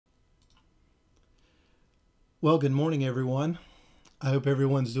Well, good morning, everyone. I hope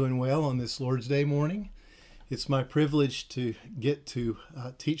everyone's doing well on this Lord's Day morning. It's my privilege to get to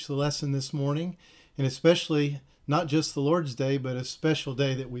teach the lesson this morning, and especially not just the Lord's Day, but a special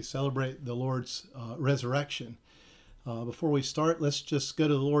day that we celebrate the Lord's resurrection. Before we start, let's just go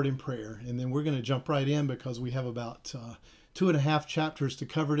to the Lord in prayer, and then we're going to jump right in because we have about 2.5 chapters to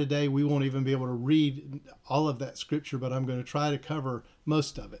cover today. We won't even be able to read all of that scripture, but I'm going to try to cover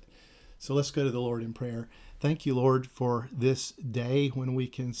most of it. So let's go to the Lord in prayer. Thank you, Lord, for this day when we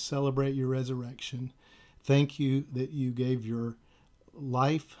can celebrate your resurrection. Thank you that you gave your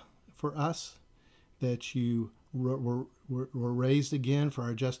life for us, that you were raised again for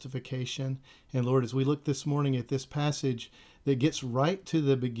our justification. And Lord, as we look this morning at this passage that gets right to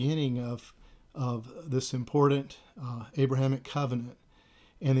the beginning of this important Abrahamic covenant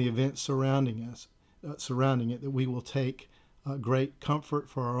and the events surrounding it, that we will take great comfort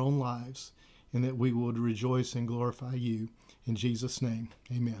for our own lives, and that we would rejoice and glorify you. In Jesus' name,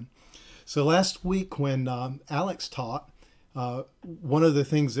 amen. So last week when Alex taught, one of the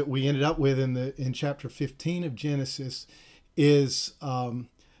things that we ended up with in chapter 15 of Genesis is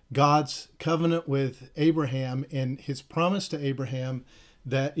God's covenant with Abraham and his promise to Abraham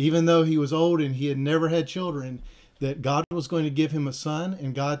that even though he was old and he had never had children, that God was going to give him a son,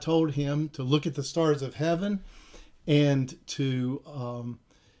 and God told him to look at the stars of heaven and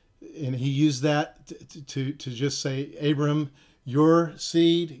and he used that to just say, Abram, your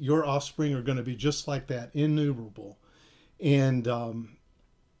seed, your offspring are going to be just like that, innumerable. And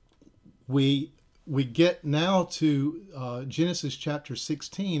we get now to Genesis chapter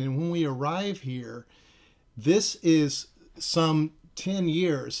 16, and when we arrive here, this is some 10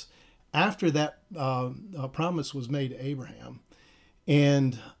 years after that promise was made to Abraham.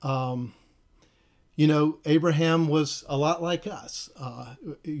 And you know, Abraham was a lot like us.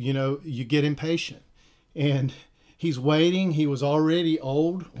 You get impatient, and he's waiting. He was already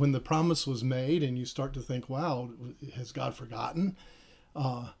old when the promise was made, and you start to think, wow, has God forgotten?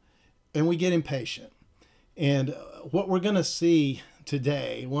 And we get impatient. And what we're going to see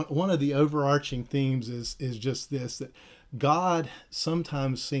today, one of the overarching themes is just this, that God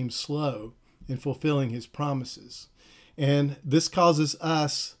sometimes seems slow in fulfilling his promises. And this causes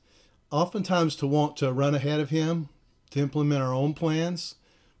us oftentimes to want to run ahead of him, to implement our own plans,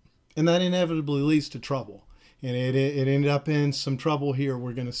 and that inevitably leads to trouble. And it ended up in some trouble here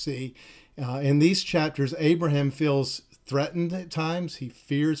we're going to see. In these chapters, Abraham feels threatened at times. He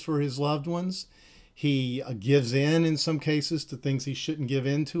fears for his loved ones. He gives in some cases to things he shouldn't give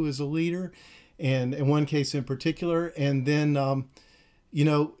in to as a leader, and in one case in particular. And then,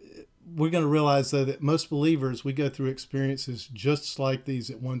 we're going to realize, though, that most believers, we go through experiences just like these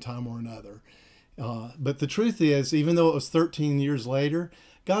at one time or another. But the truth is, even though it was 13 years later,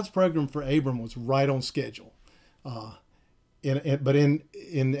 God's program for Abram was right on schedule. But in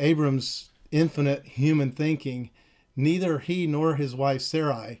Abram's infinite human thinking, neither he nor his wife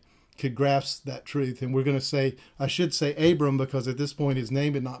Sarai could grasp that truth. And we're going to say, I should say Abram, because at this point his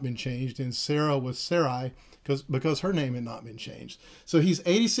name had not been changed, and Sarah was Sarai, because her name had not been changed. So he's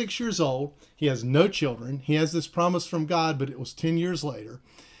 86 years old. He has no children. He has this promise from God, but it was 10 years later.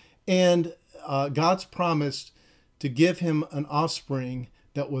 And God's promised to give him an offspring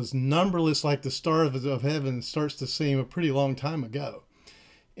that was numberless like the stars of heaven starts to seem a pretty long time ago.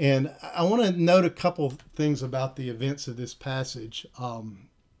 And I want to note a couple things about the events of this passage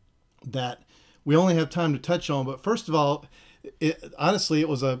that we only have time to touch on. But first of all, honestly, it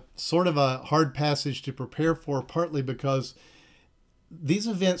was a sort of a hard passage to prepare for, partly because these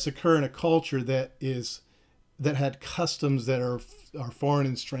events occur in a culture that had customs that are foreign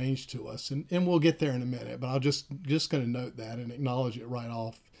and strange to us, and we'll get there in a minute. But I'll just going to note that and acknowledge it right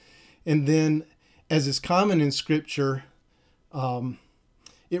off. And then, as is common in Scripture,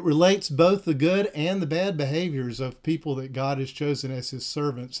 it relates both the good and the bad behaviors of people that God has chosen as his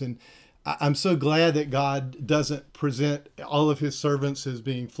servants. And I'm so glad that God doesn't present all of his servants as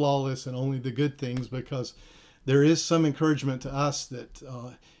being flawless and only the good things, because there is some encouragement to us that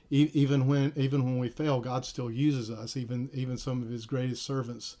even when we fail, God still uses us. Even some of his greatest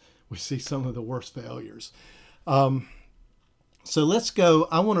servants, we see some of the worst failures. So let's go.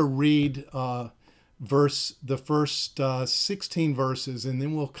 I want to read the first 16 verses, and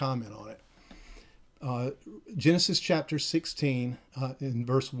then we'll comment on it. Genesis chapter 16 in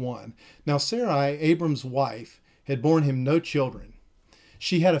verse 1. Now Sarai, Abram's wife, had borne him no children.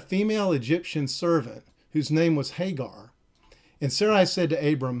 She had a female Egyptian servant whose name was Hagar. And Sarai said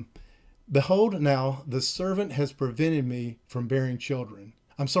to Abram, Behold, now the servant has prevented me from bearing children.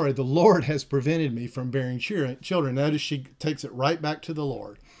 The Lord has prevented me from bearing children. Notice she takes it right back to the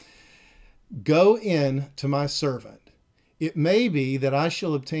Lord. Go in to my servant. It may be that I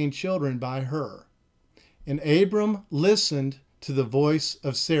shall obtain children by her. And Abram listened to the voice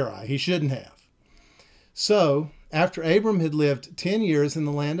of Sarai. He shouldn't have. So, after Abram had lived 10 years in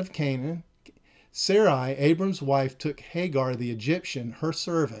the land of Canaan, Sarai, Abram's wife, took Hagar the Egyptian, her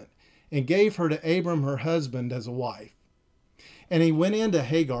servant, and gave her to Abram her husband as a wife. And he went in to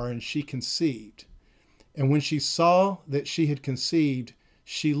Hagar, and she conceived. And when she saw that she had conceived,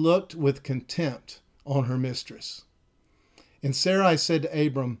 she looked with contempt on her mistress. And Sarai said to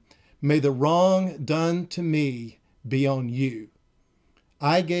Abram, May the wrong done to me be on you.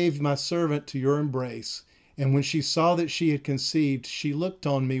 I gave my servant to your embrace, and when she saw that she had conceived, she looked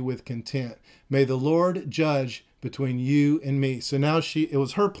on me with contempt. May the Lord judge between you and me. So now it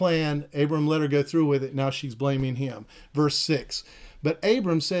was her plan. Abram let her go through with it. Now she's blaming him. Verse 6. But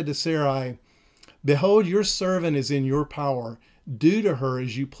Abram said to Sarai, Behold, your servant is in your power. Do to her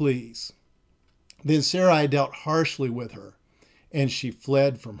as you please. Then Sarai dealt harshly with her, and she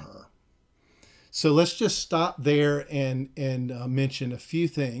fled from her. So let's just stop there and mention a few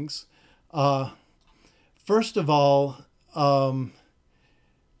things. First of all,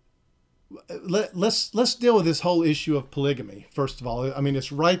 let's deal with this whole issue of polygamy. First of all, I mean,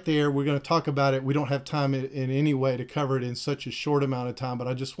 it's right there. We're going to talk about it. We don't have time in any way to cover it in such a short amount of time, but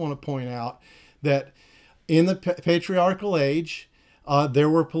I just want to point out that in the patriarchal age, there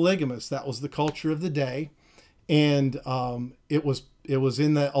were polygamists. That was the culture of the day, and it was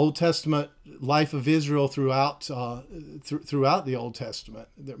in the Old Testament life of Israel throughout throughout the Old Testament.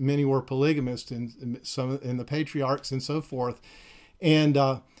 Many were polygamists, and some in the patriarchs and so forth, and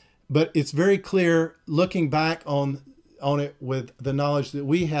but it's very clear looking back on it with the knowledge that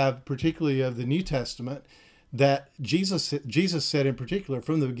we have, particularly of the New Testament, that Jesus said in particular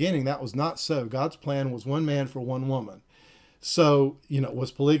from the beginning that was not so. God's plan was one man for one woman. So,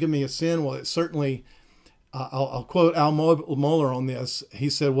 was polygamy a sin? Well, it certainly, I'll quote Al Mohler on this. He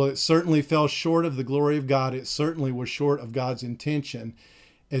said, well, it certainly fell short of the glory of God. It certainly was short of God's intention,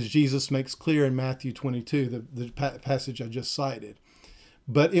 as Jesus makes clear in Matthew 22, the passage I just cited.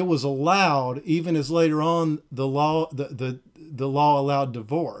 But it was allowed, even as later on the law allowed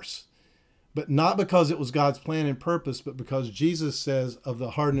divorce, but not because it was God's plan and purpose, but because Jesus says of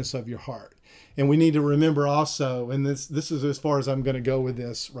the hardness of your heart. And we need to remember also, and this is as far as I'm going to go with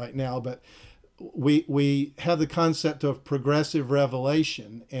this right now, but we have the concept of progressive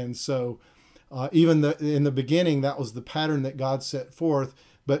revelation. And so even in the beginning, that was the pattern that God set forth.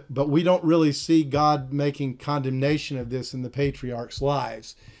 But we don't really see God making condemnation of this in the patriarchs'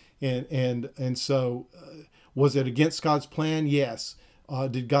 lives. And so was it against God's plan? Yes.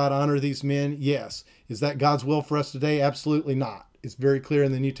 Did God honor these men? Yes. Is that God's will for us today? Absolutely not. It's very clear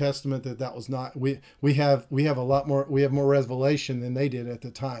in the New Testament that was not. We have a lot more. We have more revelation than they did at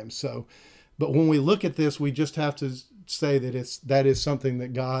the time. So, but when we look at this, we just have to say that that is something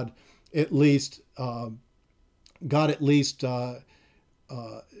that God at least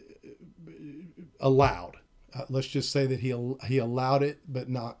allowed. Let's just say that he allowed it, but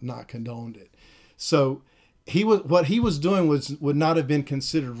not condoned it. So what he was doing would not have been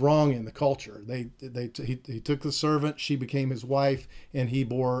considered wrong in the culture. He took the servant, she became his wife, and he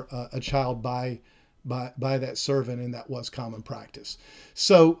bore a child by that servant, and that was common practice.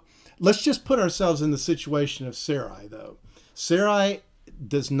 So let's just put ourselves in the situation of Sarai, though. Sarai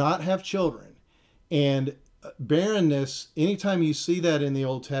does not have children, and barrenness, anytime you see that in the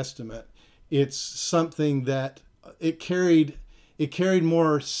Old Testament, it's something that it carried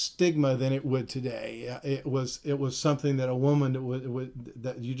more stigma than it would today. It was something that a woman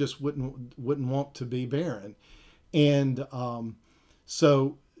that you just wouldn't want to be barren, and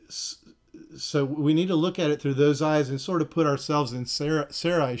so we need to look at it through those eyes and sort of put ourselves in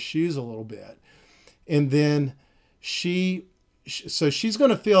Sarai's shoes a little bit, and then she's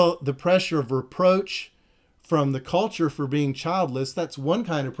going to feel the pressure of reproach from the culture for being childless. That's one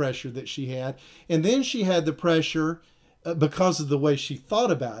kind of pressure that she had, and then she had the pressure. Because of the way she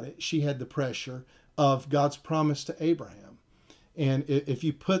thought about it, she had the pressure of God's promise to Abraham. And if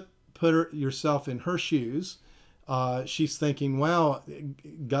you put yourself in her shoes, she's thinking, wow,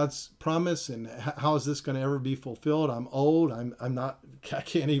 God's promise, and how is this going to ever be fulfilled? I'm old. I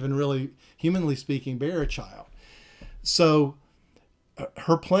can't even really, humanly speaking, bear a child. So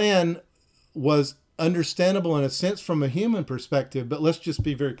her plan was understandable in a sense from a human perspective, but let's just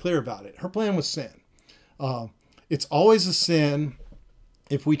be very clear about it. Her plan was sin. It's always a sin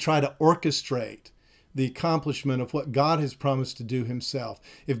if we try to orchestrate the accomplishment of what God has promised to do himself.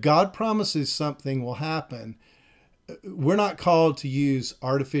 If God promises something will happen, we're not called to use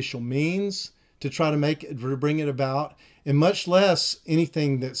artificial means to try to bring it about, and much less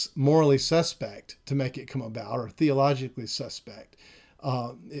anything that's morally suspect to make it come about or theologically suspect.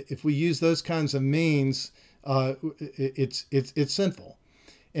 If we use those kinds of means, it's sinful.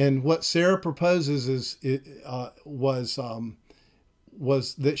 And what Sarah proposes was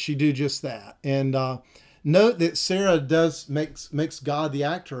that she do just that. And note that Sarah makes God the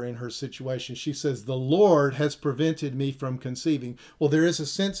actor in her situation. She says, "The Lord has prevented me from conceiving." Well, there is a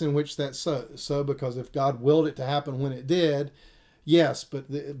sense in which that's so because if God willed it to happen when it did, yes, but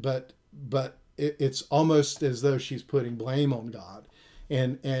it's almost as though she's putting blame on God.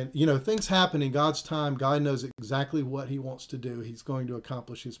 And things happen in God's time. God knows exactly what he wants to do. He's going to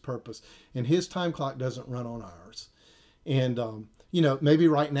accomplish his purpose. And his time clock doesn't run on ours. And, maybe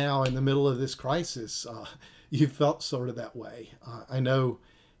right now in the middle of this crisis, you felt sort of that way. I know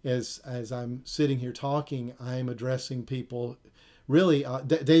as I'm sitting here talking, I'm addressing people. Really,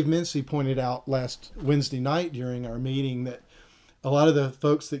 Dave Mincy pointed out last Wednesday night during our meeting that a lot of the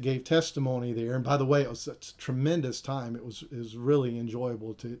folks that gave testimony there, and by the way, it was a tremendous time. It was really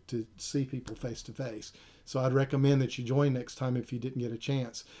enjoyable to see people face to face. So I'd recommend that you join next time if you didn't get a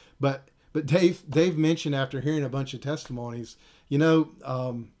chance. But Dave mentioned after hearing a bunch of testimonies, there's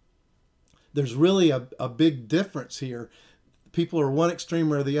really a big difference here. People are one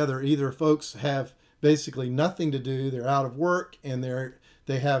extreme or the other. Either folks have basically nothing to do, they're out of work, and they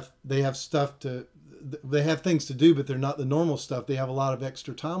have things to do, but they're not the normal stuff. They have a lot of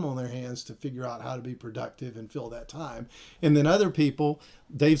extra time on their hands to figure out how to be productive and fill that time. And then other people,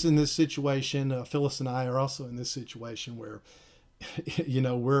 Dave's in this situation, Phyllis and I are also in this situation where,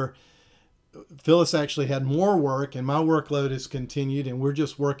 Phyllis actually had more work and my workload has continued and we're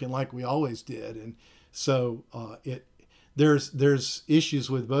just working like we always did. And so there's issues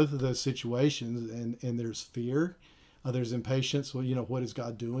with both of those situations, and there's fear, there's impatience. Well, what is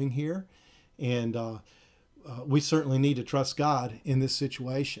God doing here? And we certainly need to trust God in this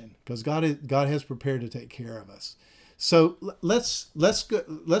situation because God has prepared to take care of us. So let's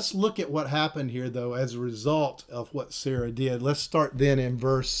look at what happened here, though, as a result of what Sarah did. Let's start then in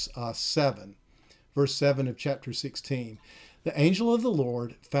verse 7 of chapter 16. The angel of the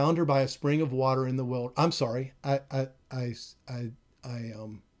Lord found her by a spring of water in the wilderness. I'm sorry,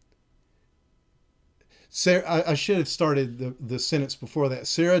 Sarah, I should have started the sentence before that.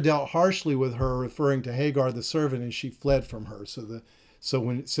 Sarah dealt harshly with her, referring to Hagar the servant, and she fled from her. So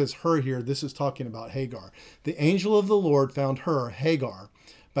when it says her here, this is talking about Hagar. The angel of the Lord found her, Hagar,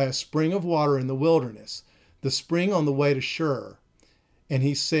 by a spring of water in the wilderness, the spring on the way to Shur. And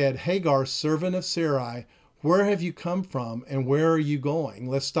he said, "Hagar, servant of Sarai, where have you come from and where are you going?"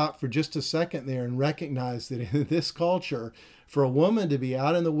 Let's stop for just a second there and recognize that in this culture, for a woman to be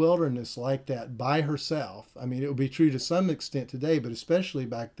out in the wilderness like that by herself, I mean, it would be true to some extent today, but especially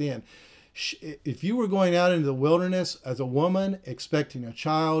back then, if you were going out into the wilderness as a woman expecting a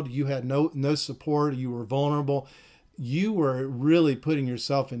child, you had no support, you were vulnerable, you were really putting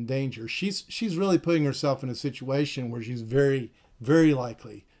yourself in danger. She's really putting herself in a situation where she's very, very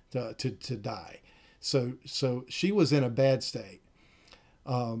likely to die. So she was in a bad state.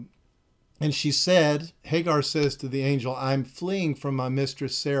 And she said, Hagar says to the angel, "I'm fleeing from my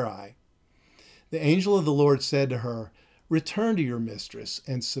mistress Sarai." The angel of the Lord said to her, "Return to your mistress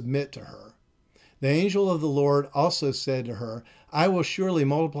and submit to her." The angel of the Lord also said to her, "I will surely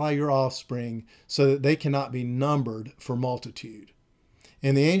multiply your offspring so that they cannot be numbered for multitude."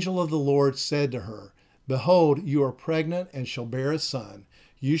 And the angel of the Lord said to her, "Behold, you are pregnant and shall bear a son.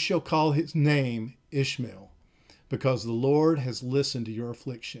 You shall call his name Ishmael, because the Lord has listened to your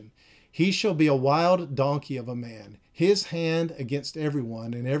affliction. He shall be a wild donkey of a man, his hand against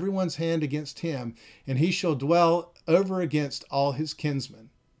everyone, and everyone's hand against him, and he shall dwell over against all his kinsmen."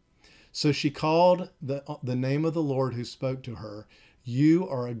 So she called the name of the Lord who spoke to her, "You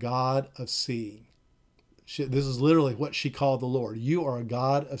are a God of seeing." This is literally what she called the Lord. "You are a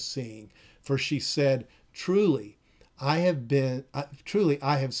God of seeing." For she said, Truly, I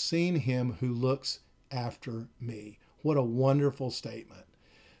have seen him who looks after me." What a wonderful statement.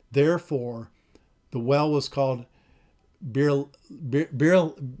 Therefore, the well was called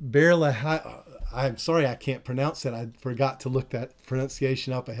I'm sorry, I can't pronounce it. I forgot to look that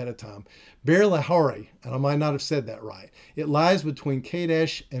pronunciation up ahead of time. Beer Lahori, and I might not have said that right. It lies between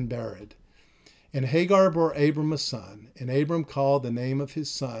Kadesh and Bered. And Hagar bore Abram a son, and Abram called the name of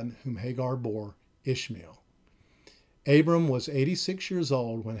his son, whom Hagar bore, Ishmael. Abram was 86 years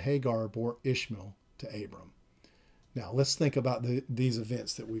old when Hagar bore Ishmael to Abram. Now, let's think about these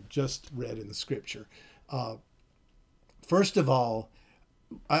events that we've just read in the scripture. First of all,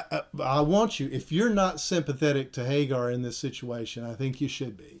 I want you, if you're not sympathetic to Hagar in this situation, I think you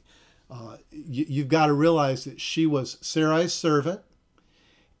should be. You've got to realize that she was Sarai's servant,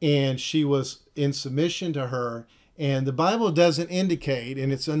 and she was in submission to her. And the Bible doesn't indicate,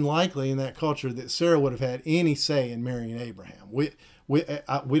 and it's unlikely in that culture, that Sarah would have had any say in marrying Abraham. We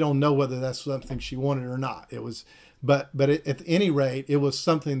don't know whether that's something she wanted or not. It was, but at any rate, it was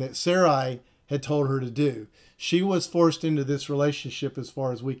something that Sarai had told her to do. She was forced into this relationship, as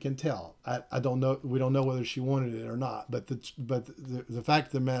far as we can tell. I don't know. We don't know whether she wanted it or not. But the fact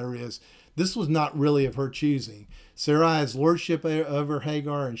of the matter is, this was not really of her choosing. Sarai has lordship over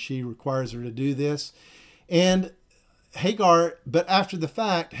Hagar, and she requires her to do this. And Hagar, but after the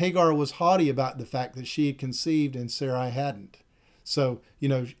fact, Hagar was haughty about the fact that she had conceived and Sarai hadn't. So, you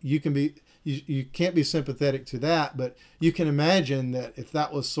can't be sympathetic to that, but you can imagine that if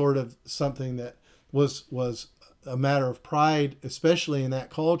that was sort of something that was a matter of pride, especially in that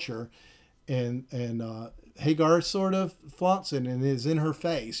culture, and Hagar sort of flaunts it and is in her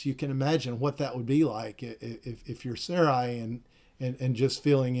face. You can imagine what that would be like if you're Sarai and just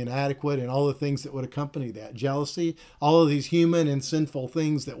feeling inadequate, and all the things that would accompany that. Jealousy, all of these human and sinful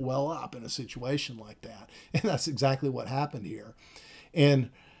things that well up in a situation like that. And that's exactly what happened here.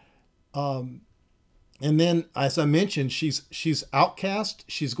 And then, as I mentioned, she's outcast.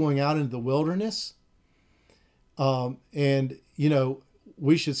 She's going out into the wilderness. And,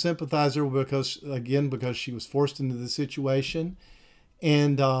 we should sympathize her because she was forced into the situation.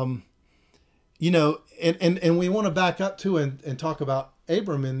 And, and we want to back up to and talk about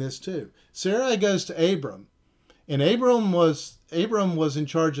Abram in this too. Sarai goes to Abram, and Abram was in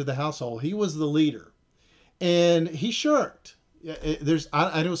charge of the household. He was the leader, and he shirked.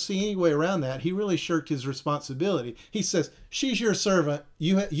 I don't see any way around that. He really shirked his responsibility. He says, "She's your servant.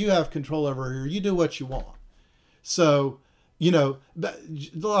 You have control over her. You do what you want." So,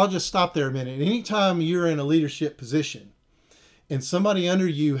 I'll just stop there a minute. Anytime you're in a leadership position and somebody under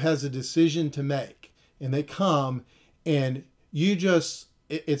you has a decision to make, and they come and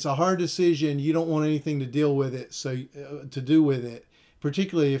it's a hard decision. You don't want anything to deal with it. So to do with it,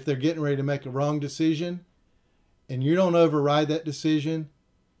 particularly if they're getting ready to make a wrong decision and you don't override that decision,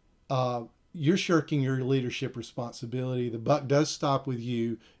 you're shirking your leadership responsibility. The buck does stop with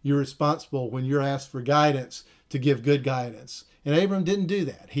you. You're responsible when you're asked for guidance to give good guidance. And Abram didn't do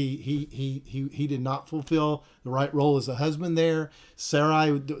that. He did not fulfill the right role as a husband there.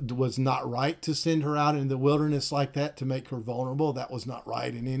 Sarai was not right to send her out in the wilderness like that to make her vulnerable. That was not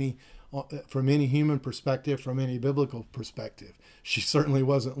right from any human perspective, from any biblical perspective. She certainly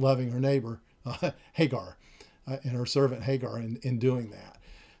wasn't loving her neighbor, Hagar, and her servant Hagar in doing that.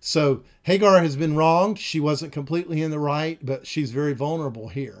 So Hagar has been wronged. She wasn't completely in the right, but she's very vulnerable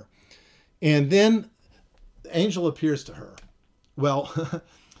here. And then the angel appears to her. Well,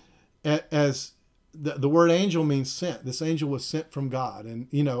 as the word angel means sent. This angel was sent from God. And,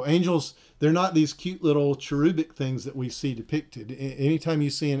 angels, they're not these cute little cherubic things that we see depicted. Anytime you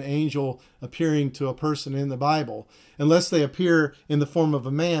see an angel appearing to a person in the Bible, unless they appear in the form of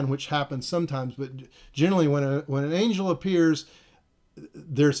a man, which happens sometimes, but generally when an angel appears,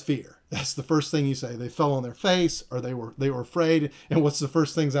 there's fear. That's the first thing you say. They fell on their face, or they were afraid. And what's the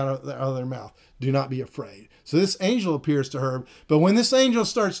first things out of their mouth? Do not be afraid. So this angel appears to her. But when this angel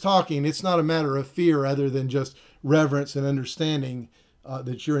starts talking, it's not a matter of fear other than just reverence and understanding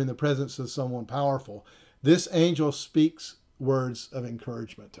that you're in the presence of someone powerful. This angel speaks words of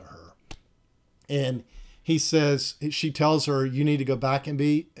encouragement to her. And she tells her, you need to go back and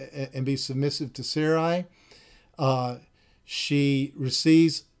be submissive to Sarai. She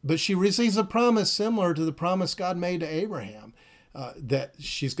receives a promise similar to the promise God made to Abraham, that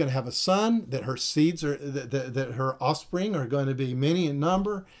she's going to have a son, that her seeds that her offspring are going to be many in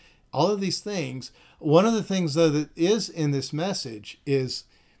number, all of these things. One of the things, though, that is in this message is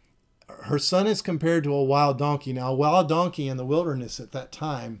her son is compared to a wild donkey. Now, a wild donkey in the wilderness at that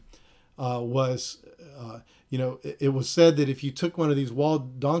time was, it was said that if you took one of these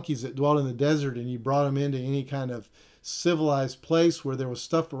wild donkeys that dwelt in the desert and you brought them into any kind of civilized place where there was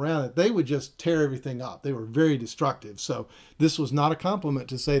stuff around it, they would just tear everything up. They were very destructive. So this was not a compliment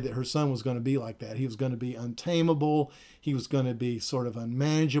to say that her son was going to be like that. He was going to be untamable. He was going to be sort of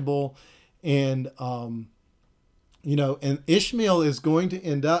unmanageable. And, and Ishmael is going to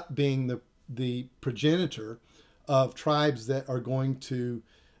end up being the progenitor of tribes that are going to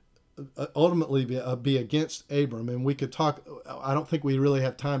ultimately be against Abram. And we could talk, I don't think we really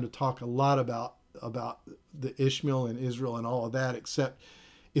have time to talk a lot about the Ishmael and Israel and all of that, except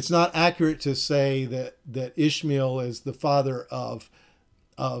it's not accurate to say that Ishmael is the father of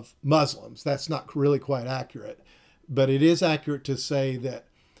Muslims. That's not really quite accurate, but it is accurate to say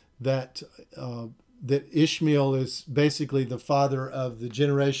that that Ishmael is basically the father of the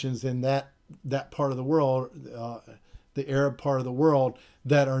generations in that part of the world, the Arab part of the world,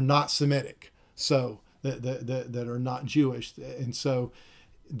 that are not Semitic, so that are not Jewish. And so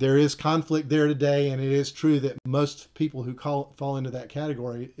there is conflict there today, and it is true that most people who fall into that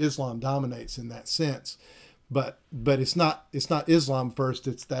category, Islam dominates in that sense. But it's not Islam first.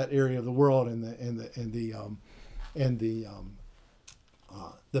 It's that area of the world and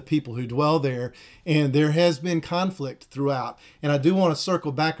the people who dwell there, and there has been conflict throughout. And I do want to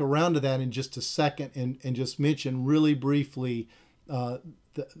circle back around to that in just a second, and just mention really briefly. I'll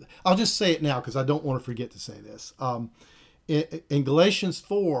just say it now because I don't want to forget to say this. In Galatians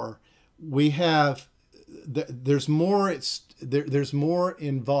 4, we have there's more. There's more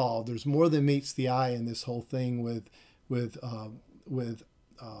involved. There's more than meets the eye in this whole thing with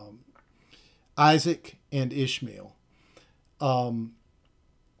Isaac and Ishmael.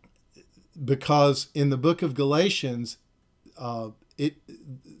 Because in the book of Galatians, it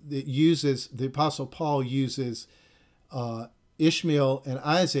uses, the Apostle Paul uses Ishmael and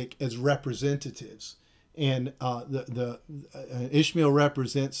Isaac as representatives, and Ishmael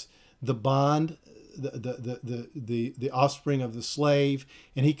represents the bond, the offspring of the slave,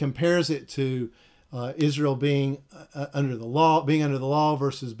 and he compares it to Israel being under the law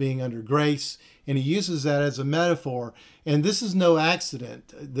versus being under grace, and he uses that as a metaphor. And this is no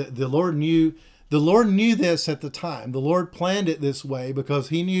accident. The Lord knew this at the time. The Lord planned it this way because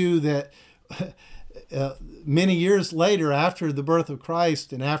he knew that many years later, after the birth of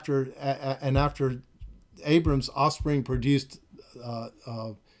Christ, and after Abram's offspring produced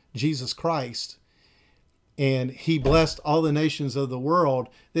Jesus Christ, and he blessed all the nations of the world,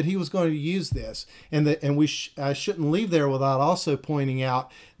 that he was going to use this. And I shouldn't leave there without also pointing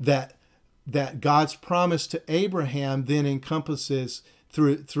out that God's promise to Abraham then encompasses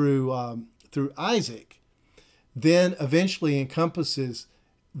through Isaac, then eventually encompasses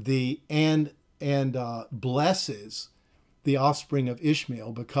and blesses the offspring of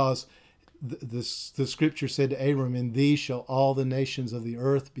Ishmael, because the scripture said to Abram, "In thee shall all the nations of the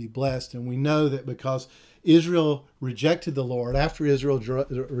earth be blessed." And we know that because Israel rejected the Lord, after Israel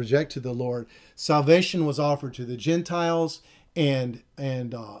rejected the Lord, salvation was offered to the Gentiles, and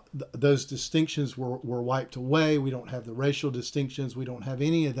those distinctions were wiped away. We don't have the racial distinctions. We don't have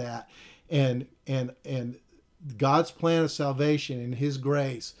any of that. And God's plan of salvation and his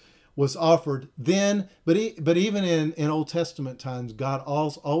grace was offered then, but even in Old Testament times, God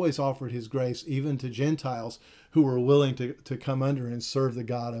always offered his grace even to Gentiles who were willing to come under and serve the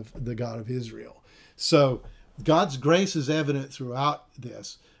God of Israel. So God's grace is evident throughout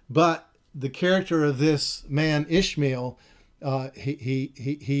this, but the character of this man Ishmael,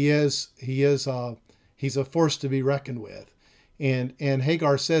 he's a force to be reckoned with, and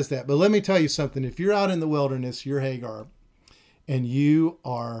Hagar says that. But let me tell you something: if you're out in the wilderness, you're Hagar, and you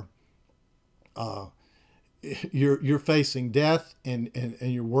are you're facing death, and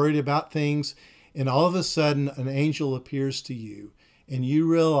you're worried about things, and all of a sudden an angel appears to you, and you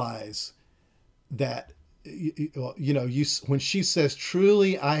realize that when she says,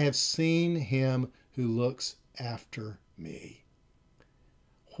 "Truly I have seen him who looks after me."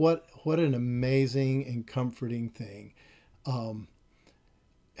 What an amazing and comforting thing.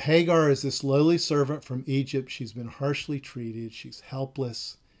 Hagar is this lowly servant from Egypt. She's been harshly treated. She's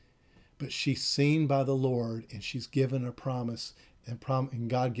helpless, but she's seen by the Lord, and she's given a promise, and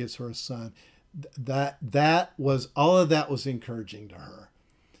God gives her a son. All of that was encouraging to her.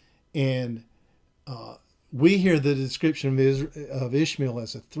 And we hear the description of Ishmael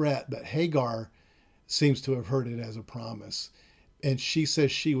as a threat, but Hagar seems to have heard it as a promise. And she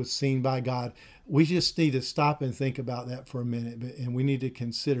says she was seen by God. We just need to stop and think about that for a minute, and we need to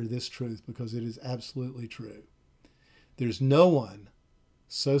consider this truth, because it is absolutely true. There's no one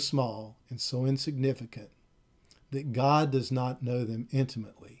so small and so insignificant that God does not know them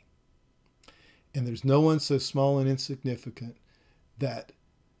intimately. And there's no one so small and insignificant that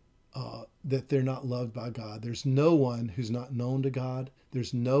they're not loved by God. There's no one who's not known to God.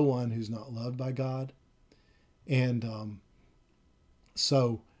 There's no one who's not loved by God. And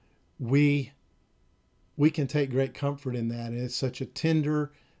so we can take great comfort in that. And it's such a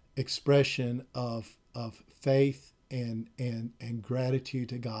tender expression of faith and gratitude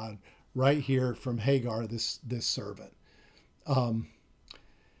to God right here from Hagar, this servant.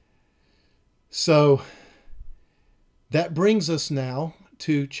 So that brings us now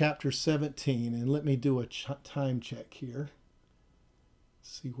to chapter 17, and let me do a time check here.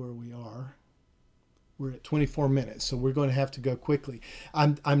 See where we are. We're at 24 minutes, so we're going to have to go quickly.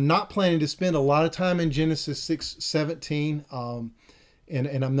 I'm not planning to spend a lot of time in Genesis 6:17,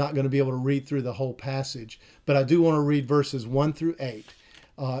 and I'm not going to be able to read through the whole passage, but I do want to read verses 1 through 8.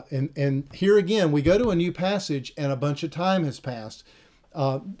 And here again, we go to a new passage and a bunch of time has passed.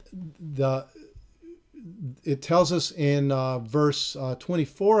 It tells us in verse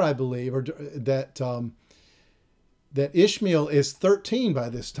 24, I believe, that Ishmael is 13 by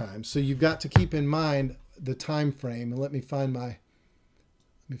this time. So you've got to keep in mind the time frame. And let me find my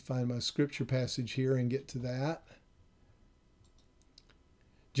scripture passage here and get to that.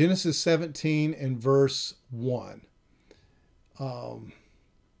 Genesis 17 and verse 1. 1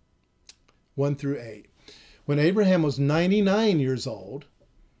 through 8. When Abraham was 99 years old,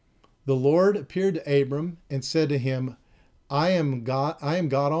 the Lord appeared to Abram and said to him, I am God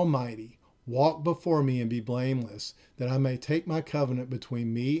Almighty. Walk before me and be blameless, that I may take my covenant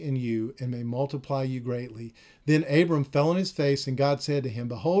between me and you and may multiply you greatly. Then Abram fell on his face, and God said to him,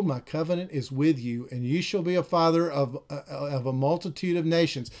 Behold, my covenant is with you, and you shall be a father of a multitude of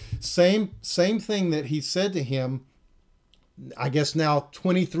nations. Same thing that he said to him, I guess now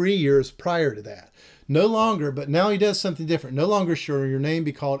 23 years prior to that. No longer, but now he does something different. No longer shall your name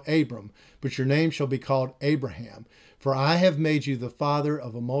be called Abram, but your name shall be called Abraham. For I have made you the father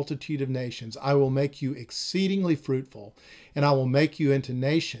of a multitude of nations. I will make you exceedingly fruitful, and I will make you into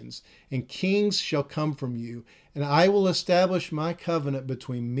nations, and kings shall come from you. And I will establish my covenant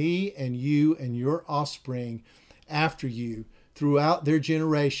between me and you and your offspring after you throughout their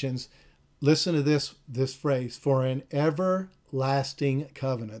generations. Listen to this phrase, for an everlasting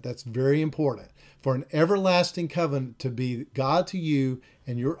covenant. That's very important. For an everlasting covenant to be God to you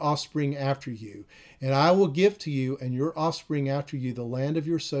and your offspring after you. And I will give to you and your offspring after you the land of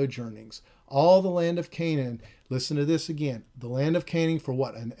your sojournings, all the land of Canaan. Listen to this again. The land of Canaan for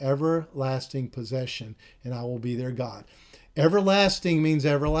what? An everlasting possession, and I will be their God. Everlasting means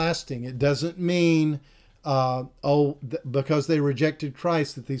everlasting. It doesn't mean because they rejected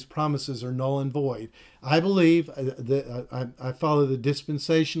Christ that these promises are null and void. I believe I follow the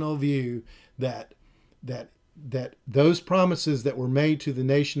dispensational view that those promises that were made to the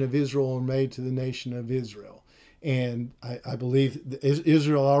nation of Israel were made to the nation of Israel. And I believe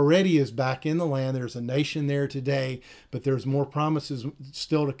Israel already is back in the land. There's a nation there today, but there's more promises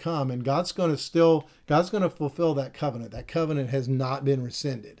still to come. And God's going to fulfill that covenant. That covenant has not been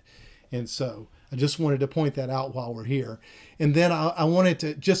rescinded. And so I just wanted to point that out while we're here. And then I wanted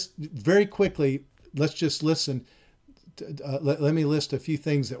to just very quickly, let's just listen. Let me list a few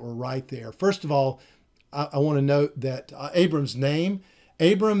things that were right there. First of all, I want to note that Abram's name,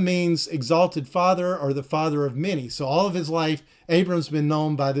 Abram means exalted father or the father of many. So all of his life, Abram's been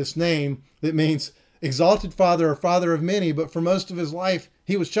known by this name that means exalted father or father of many. But for most of his life,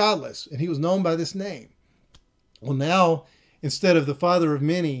 he was childless and he was known by this name. Well, now, instead of the father of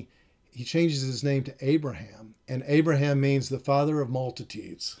many, he changes his name to Abraham. And Abraham means the father of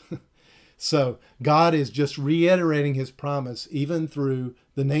multitudes. So God is just reiterating his promise even through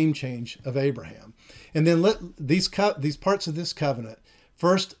the name change of Abraham. And then let these parts of this covenant,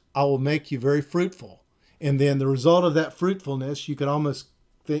 first, I will make you very fruitful. And then the result of that fruitfulness, you could almost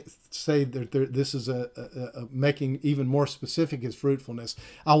say that this is a making even more specific as fruitfulness.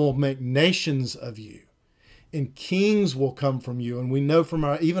 I will make nations of you, and kings will come from you. And we know from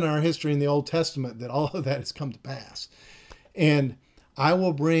even our history in the Old Testament that all of that has come to pass. And I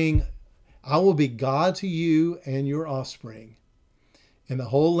will be God to you and your offspring. And the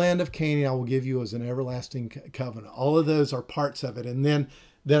whole land of Canaan I will give you as an everlasting covenant. All of those are parts of it. And then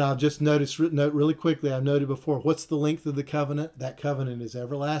I'll just note really quickly, I've noted before, what's the length of the covenant? That covenant is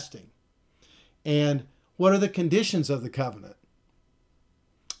everlasting. And what are the conditions of the covenant?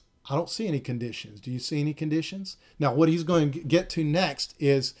 I don't see any conditions. Do you see any conditions? Now, what he's going to get to next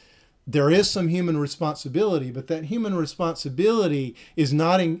is there is some human responsibility, but that human responsibility is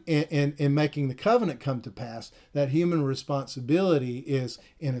not in making the covenant come to pass. That human responsibility is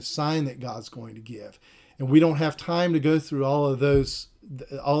in a sign that God's going to give. And we don't have time to go through all of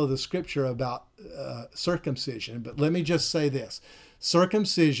the scripture about circumcision, but let me just say this.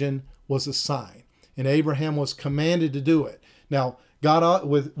 Circumcision was a sign, and Abraham was commanded to do it. Now, God,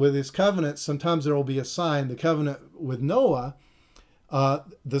 with his covenant, sometimes there will be a sign. The covenant with Noah,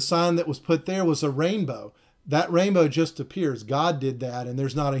 the sign that was put there was a rainbow. That rainbow just appears. God did that, and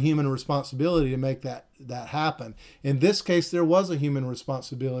there's not a human responsibility to make that happen. In this case, there was a human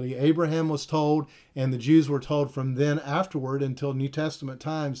responsibility. Abraham was told, and the Jews were told from then afterward until New Testament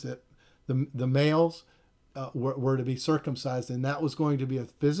times, that the males were to be circumcised, and that was going to be a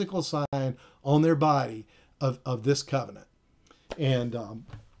physical sign on their body of this covenant. And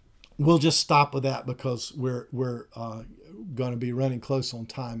we'll just stop with that because we're going to be running close on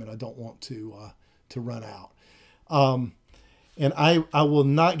time, and I don't want to run out. And I will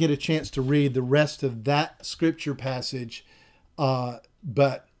not get a chance to read the rest of that scripture passage,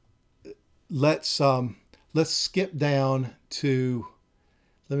 but let's skip down to,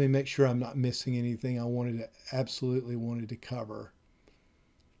 let me make sure I'm not missing anything I absolutely wanted to cover.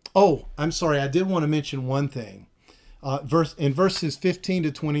 Oh, I'm sorry. I did want to mention one thing. In verses 15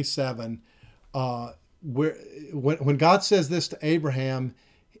 to 27, when God says this to Abraham,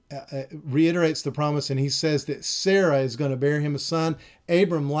 reiterates the promise, and he says that Sarah is going to bear him a son.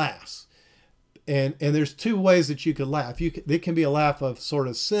 Abram laughs. And there's two ways that you could laugh. It can be a laugh of sort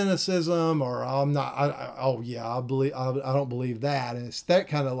of cynicism, or I don't believe that. And it's that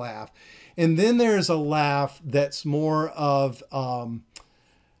kind of laugh. And then there's a laugh that's more of, I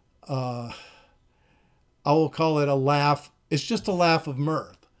will call it a laugh. It's just a laugh of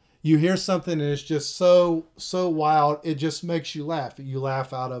mirth. You hear something and it's just so wild, it just makes you laugh. You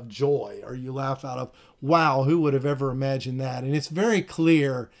laugh out of joy, or you laugh out of, wow, who would have ever imagined that? And it's very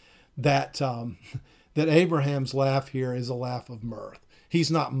clear that that Abraham's laugh here is a laugh of mirth. He's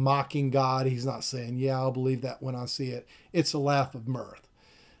not mocking God. He's not saying, yeah, I'll believe that when I see it. It's a laugh of mirth.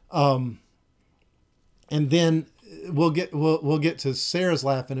 And then we'll get to Sarah's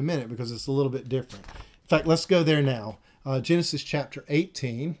laugh in a minute, because it's a little bit different. In fact, let's go there now. Genesis chapter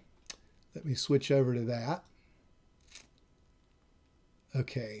 18. Let me switch over to that.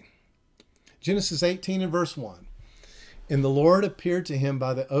 Okay. Genesis 18 and verse 1. And the Lord appeared to him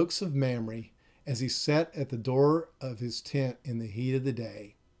by the oaks of Mamre, as he sat at the door of his tent in the heat of the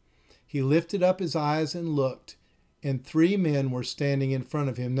day. He lifted up his eyes and looked, and 3 men were standing in front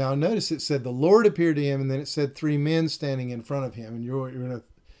of him. Now notice it said the Lord appeared to him, and then it said 3 men standing in front of him. And we're going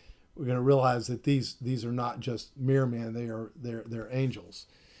to realize that these are not just mere men; they're angels,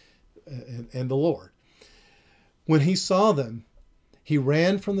 and the Lord. When he saw them, he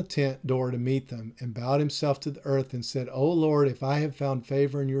ran from the tent door to meet them, and bowed himself to the earth and said, O Lord, if I have found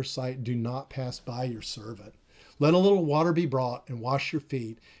favor in your sight, do not pass by your servant. Let a little water be brought, and wash your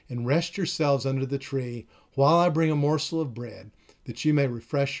feet, and rest yourselves under the tree, while I bring a morsel of bread, that you may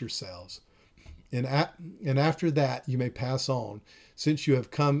refresh yourselves. And after that you may pass on, since you have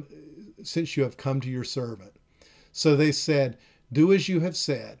come to your servant. So they said, do as you have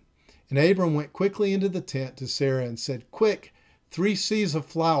said. And Abram went quickly into the tent to Sarah and said, quick, 3 seahs of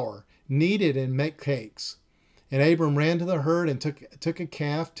flour, knead it and make cakes. And Abram ran to the herd and took a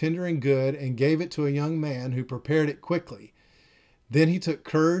calf, tender and good, and gave it to a young man, who prepared it quickly. Then he took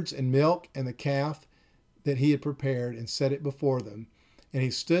curds and milk and the calf that he had prepared, and set it before them. And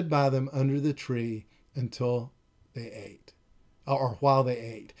he stood by them under the tree until they ate, or while they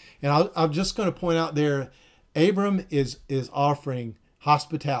ate. And I'm just going to point out there, Abram is offering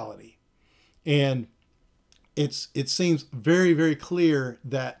hospitality. And it seems very, very clear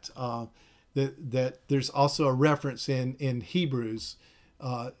that that there's also a reference in Hebrews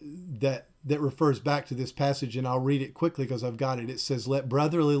that refers back to this passage, and I'll read it quickly because I've got it. It says, let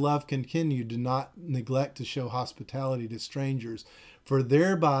brotherly love continue. Do not neglect to show hospitality to strangers, for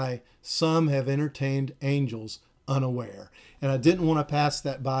thereby some have entertained angels unaware. And I didn't want to pass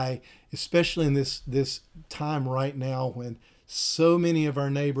that by, especially in this time right now when so many of our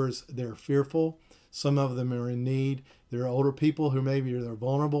neighbors, they're fearful. Some of them are in need. There are older people who maybe they're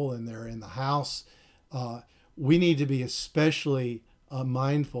vulnerable and they're in the house. We need to be especially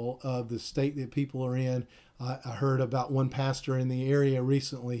mindful of the state that people are in. I heard about one pastor in the area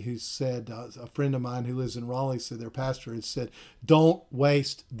recently who said, a friend of mine who lives in Raleigh said their pastor had said, don't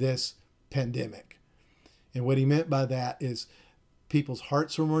waste this pandemic. And what he meant by that is people's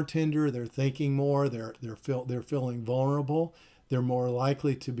hearts are more tender. They're thinking more. They're feeling vulnerable. They're more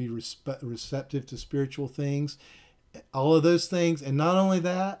likely to be receptive to spiritual things. All of those things. And not only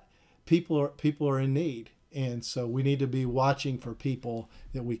that, people are in need. And so we need to be watching for people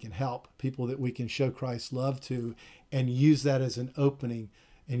that we can help, people that we can show Christ's love to, and use that as an opening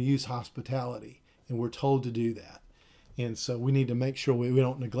and use hospitality. And we're told to do that. And so we need to make sure we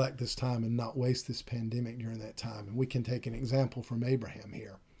don't neglect this time and not waste this pandemic during that time. And we can take an example from Abraham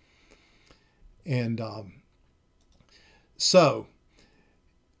here. And so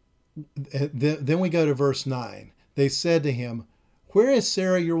then we go to verse 9. They said to him, where is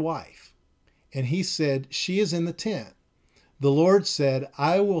Sarah your wife? And he said, she is in the tent. The Lord said,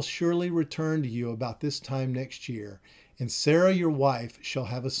 I will surely return to you about this time next year, and Sarah your wife shall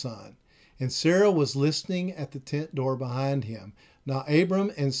have a son. And Sarah was listening at the tent door behind him. Now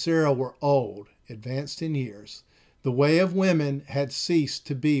Abram and Sarah were old, advanced in years. The way of women had ceased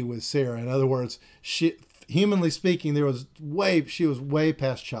to be with Sarah. In other words, humanly speaking, she was way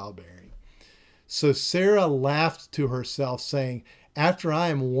past childbearing. So Sarah laughed to herself, saying, after I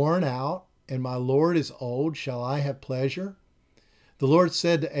am worn out and my Lord is old, shall I have pleasure? The Lord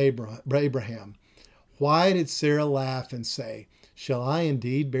said to Abraham, why did Sarah laugh and say, shall I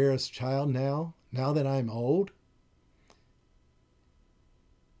indeed bear a child now that I am old?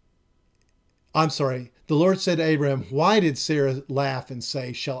 I'm sorry. The Lord said to Abraham, why did Sarah laugh and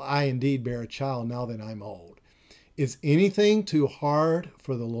say, shall I indeed bear a child now that I'm old? Is anything too hard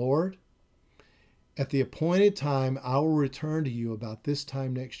for the Lord? At the appointed time, I will return to you about this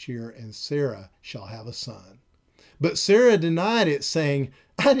time next year, and Sarah shall have a son. But Sarah denied it, saying,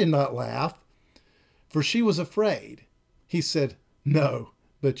 I did not laugh, for she was afraid. He said, no,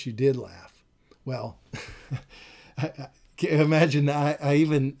 but you did laugh. Well, I imagine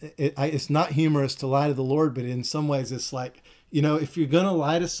it's not humorous to lie to the Lord, but in some ways it's like, if you're going to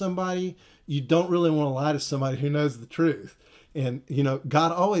lie to somebody, you don't really want to lie to somebody who knows the truth. And,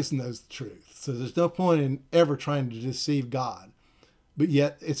 God always knows the truth. So there's no point in ever trying to deceive God. But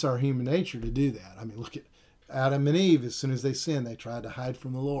yet it's our human nature to do that. I mean, look at Adam and Eve. As soon as they sinned, they tried to hide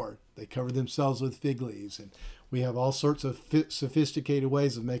from the Lord. They covered themselves with fig leaves. And we have all sorts of sophisticated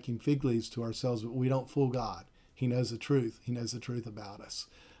ways of making fig leaves to ourselves, but we don't fool God. He knows the truth. He knows the truth about us.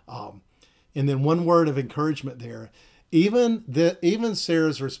 And then one word of encouragement there. Even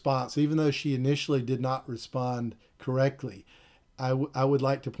Sarah's response, even though she initially did not respond correctly, I would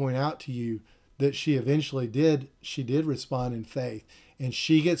like to point out to you that she eventually did respond in faith. And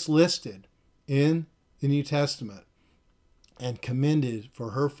she gets listed in the New Testament and commended for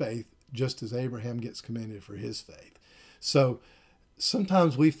her faith, just as Abraham gets commended for his faith. So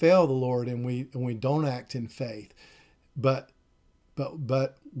sometimes we fail the Lord and we don't act in faith, but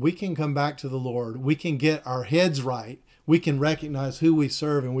we can come back to the Lord. We can get our heads right. We can recognize who we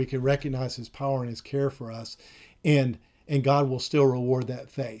serve, and we can recognize his power and his care for us. And God will still reward that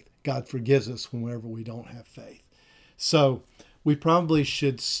faith. God forgives us whenever we don't have faith. So we probably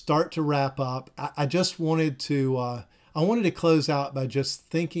should start to wrap up. I just wanted to close out by just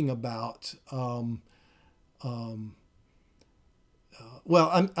thinking about, I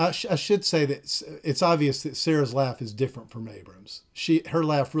should say that it's obvious that Sarah's laugh is different from Abram's. Her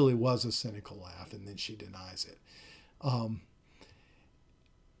laugh really was a cynical laugh, and then she denies it.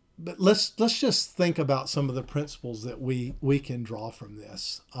 But let's just think about some of the principles that we can draw from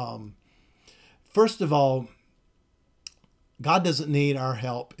this. First of all, God doesn't need our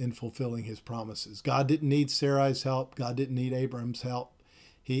help in fulfilling his promises. God didn't need Sarai's help. God didn't need Abram's help.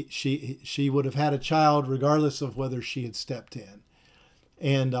 She would have had a child regardless of whether she had stepped in.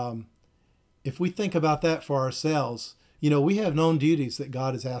 And if we think about that for ourselves, we have known duties that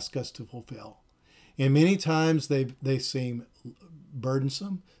God has asked us to fulfill. And many times they seem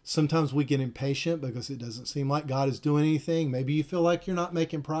burdensome. Sometimes we get impatient because it doesn't seem like God is doing anything. Maybe you feel like you're not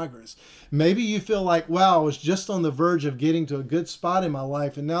making progress. Maybe you feel like, wow, I was just on the verge of getting to a good spot in my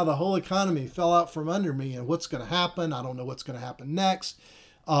life, and now the whole economy fell out from under me, and what's going to happen? I don't know what's going to happen next.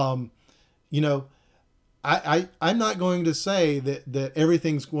 I'm not going to say that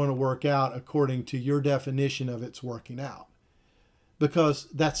everything's going to work out according to your definition of it's working out, because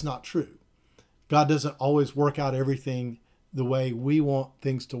that's not true. God doesn't always work out everything the way we want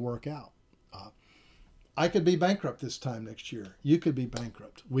things to work out. I could be bankrupt this time next year. You could be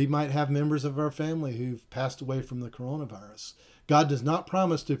bankrupt. We might have members of our family who've passed away from the coronavirus. God does not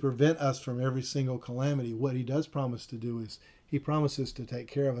promise to prevent us from every single calamity. What he does promise to do is he promises to take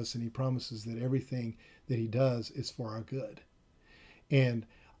care of us, and he promises that everything that he does is for our good. And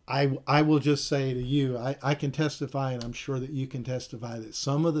I will just say to you, I can testify, and I'm sure that you can testify, that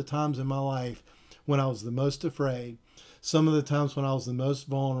some of the times in my life when I was the most afraid, some of the times when I was the most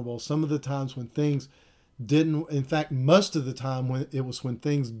vulnerable, some of the times when things didn't, in fact, most of the time when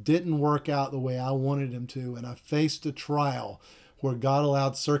things didn't work out the way I wanted them to, and I faced a trial where God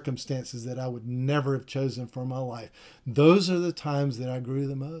allowed circumstances that I would never have chosen for my life. Those are the times that I grew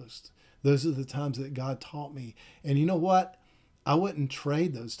the most. Those are the times that God taught me. And you know what? I wouldn't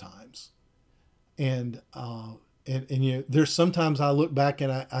trade those times. And there's sometimes I look back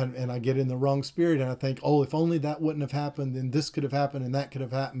and I get in the wrong spirit, and I think, oh, if only that wouldn't have happened, then this could have happened and that could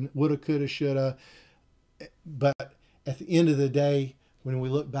have happened, woulda, coulda, shoulda. But at the end of the day, when we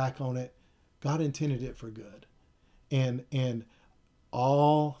look back on it, God intended it for good. And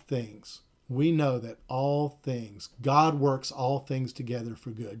all things, we know that all things, God works all things together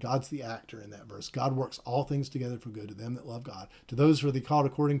for good. God's the actor in that verse. God works all things together for good to them that love God, to those who are called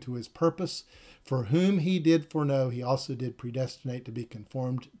according to his purpose, for whom he did foreknow, he also did predestinate to be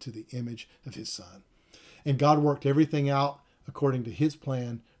conformed to the image of his Son. And God worked everything out according to his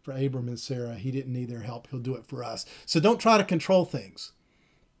plan for Abram and Sarah. He didn't need their help. He'll do it for us. So don't try to control things.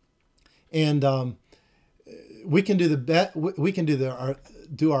 And we can do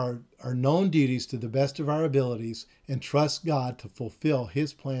do our known duties to the best of our abilities and trust God to fulfill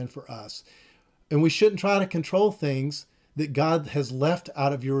his plan for us. And we shouldn't try to control things that God has left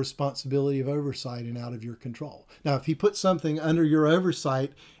out of your responsibility of oversight and out of your control. Now, if he puts something under your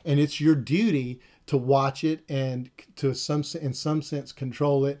oversight and it's your duty to watch it and in some sense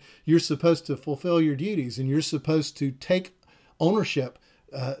control it, you're supposed to fulfill your duties, and you're supposed to take ownership.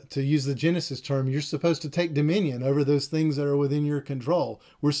 To use the Genesis term, you're supposed to take dominion over those things that are within your control.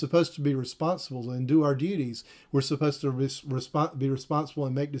 We're supposed to be responsible and do our duties. We're supposed to be responsible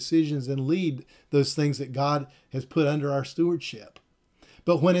and make decisions and lead those things that God has put under our stewardship.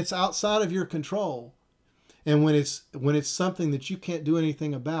 But when it's outside of your control, and when it's something that you can't do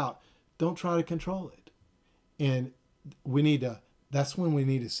anything about, don't try to control it. And that's when we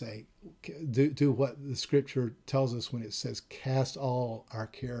need to say, do what the scripture tells us when it says, cast all our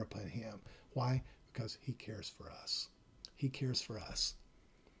care upon him. Why? Because he cares for us. He cares for us.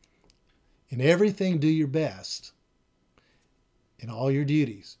 In everything, do your best. In all your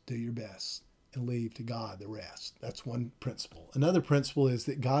duties, do your best. And leave to God the rest. That's one principle. Another principle is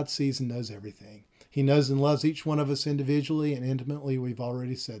that God sees and knows everything. He knows and loves each one of us individually and intimately. We've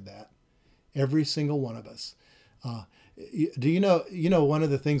already said that. Every single one of us. Do you know one of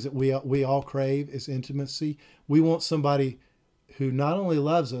the things that we all crave is intimacy. We want somebody who not only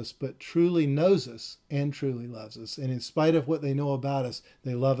loves us, but truly knows us and truly loves us. And in spite of what they know about us,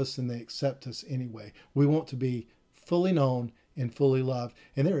 they love us and they accept us anyway. We want to be fully known and fully loved.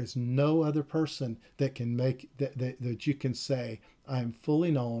 And there is no other person that can make that you can say, I am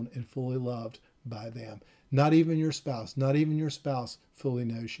fully known and fully loved by them. Not even your spouse. Not even your spouse fully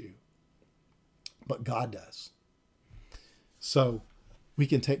knows you. But God does. So we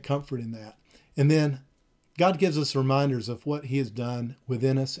can take comfort in that. And then God gives us reminders of what he has done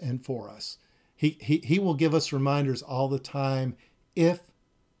within us and for us. He will give us reminders all the time if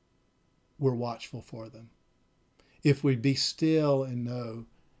we're watchful for them. If we be still and know,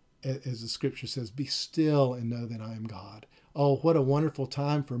 as the scripture says, be still and know that I am God. Oh, what a wonderful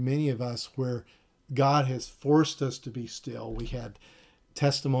time for many of us where God has forced us to be still. We had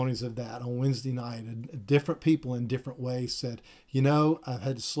testimonies of that on Wednesday night, and different people in different ways said, I've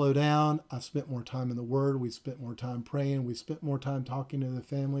had to slow down. I've spent more time in the Word. We spent more time praying. We spent more time talking to the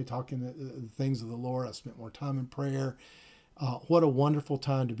family, talking the things of the Lord. I spent more time in prayer. What a wonderful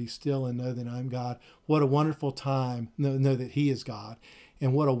time to be still and know that I'm God. What a wonderful time, know that he is God.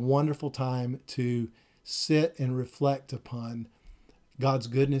 And what a wonderful time to sit and reflect upon God's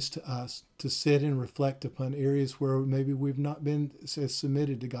goodness to us, to sit and reflect upon areas where maybe we've not been as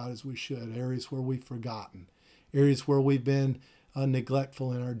submitted to God as we should, areas where we've forgotten, areas where we've been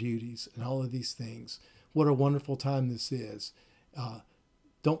neglectful in our duties, and all of these things. What a wonderful time this is.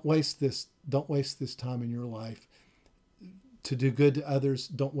 Don't waste this time in your life to do good to others.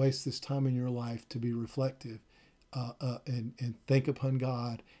 Don't waste this time in your life to be reflective and think upon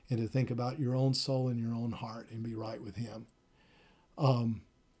God, and to think about your own soul and your own heart and be right with him. And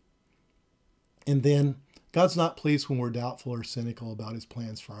then God's not pleased when we're doubtful or cynical about his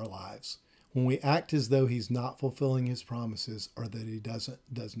plans for our lives. When we act as though he's not fulfilling his promises, or that he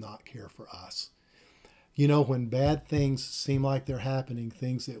does not care for us. When bad things seem like they're happening,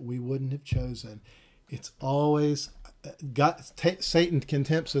 things that we wouldn't have chosen, it's always Satan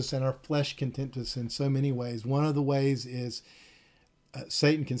contempts us, and our flesh contempts us in so many ways. One of the ways is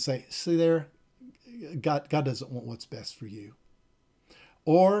Satan can say, see there, God doesn't want what's best for you.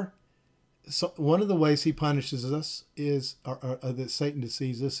 Or one of the ways he punishes us is, or that Satan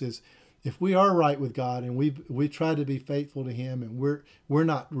deceives us, is if we are right with God and we try to be faithful to him, and we're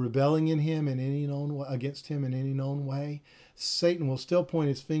not rebelling in him in any known against him in any known way, Satan will still point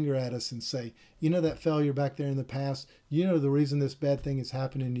his finger at us and say, that failure back there in the past, the reason this bad thing is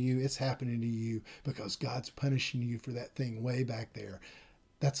happening to you, it's happening to you because God's punishing you for that thing way back there.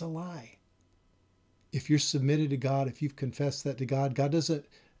 That's a lie. If you're submitted to God, if you've confessed that to God, God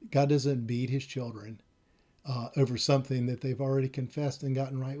doesn't beat his children over something that they've already confessed and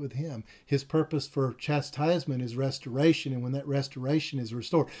gotten right with him. His purpose for chastisement is restoration, and when that restoration is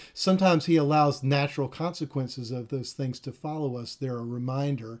restored, sometimes he allows natural consequences of those things to follow us. They're a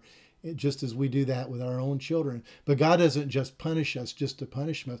reminder, just as we do that with our own children. But God doesn't just punish us just to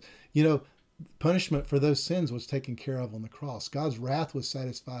punish us. Punishment for those sins was taken care of on the cross. God's wrath was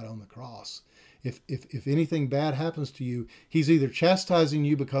satisfied on the cross. If anything bad happens to you, he's either chastising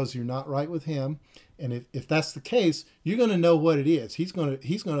you because you're not right with him, and if that's the case, you're going to know what it is. He's going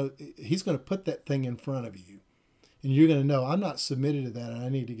to put that thing in front of you, and you're going to know, I'm not submitted to that, and I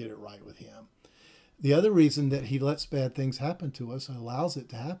need to get it right with him. The other reason that he lets bad things happen to us and allows it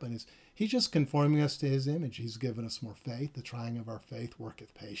to happen He's just conforming us to his image. He's given us more faith. The trying of our faith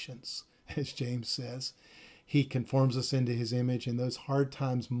worketh patience, as James says. He conforms us into his image, and those hard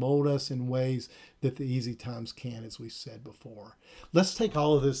times mold us in ways that the easy times can, as we said before. Let's take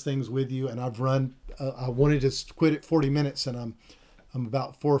all of those things with you. And I wanted to quit at 40 minutes, and I'm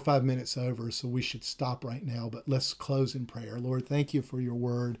about 4 or 5 minutes over, so we should stop right now. But let's close in prayer. Lord, thank you for your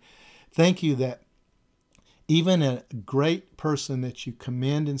word. Thank you that even a great person that you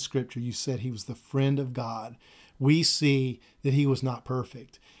commend in Scripture, you said he was the friend of God. We see that he was not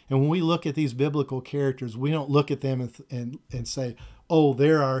perfect. And when we look at these biblical characters, we don't look at them and say, oh,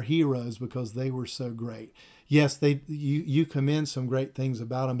 they're our heroes because they were so great. Yes, you commend some great things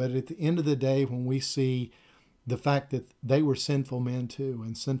about them, but at the end of the day, when we see the fact that they were sinful men too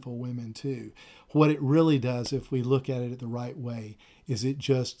and sinful women too, what it really does, if we look at it the right way, is it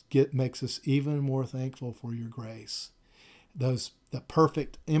just makes us even more thankful for your grace. The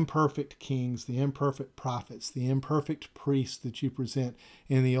perfect, imperfect kings, the imperfect prophets, the imperfect priests that you present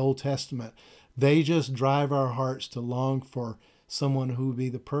in the Old Testament, they just drive our hearts to long for someone who would be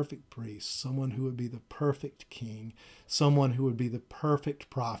the perfect priest, someone who would be the perfect king, someone who would be the perfect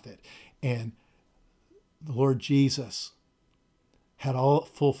prophet. And the Lord Jesus had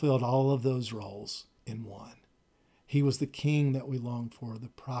fulfilled all of those roles in one. He was the king that we longed for, the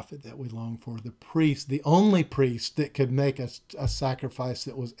prophet that we longed for, the priest, the only priest that could make a sacrifice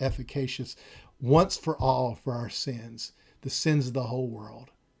that was efficacious once for all for our sins, the sins of the whole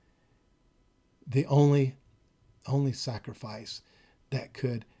world. The only sacrifice that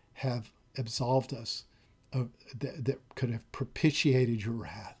could have absolved us, that could have propitiated your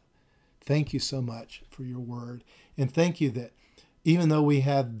wrath. Thank you so much for your word. And thank you that even though we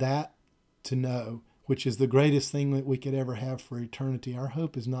have that to know, which is the greatest thing that we could ever have for eternity, our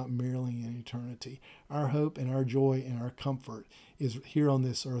hope is not merely in eternity. Our hope and our joy and our comfort is here on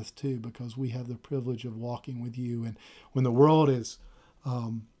this earth too, because we have the privilege of walking with you. And when the world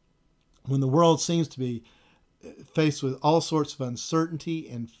seems to be faced with all sorts of uncertainty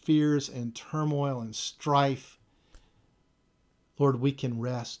and fears and turmoil and strife, Lord, we can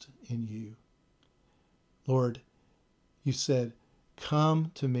rest in you. Lord, you said, come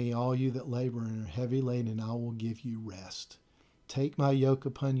to me, all you that labor and are heavy laden, and I will give you rest. Take my yoke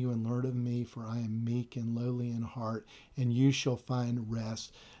upon you and learn of me, for I am meek and lowly in heart, and you shall find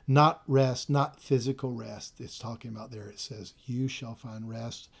rest. Not physical rest. It's talking about there. It says, you shall find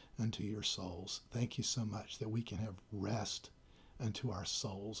rest unto your souls. Thank you so much that we can have rest unto our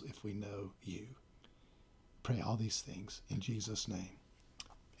souls if we know you. Pray all these things in Jesus' name.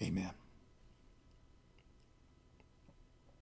 Amen.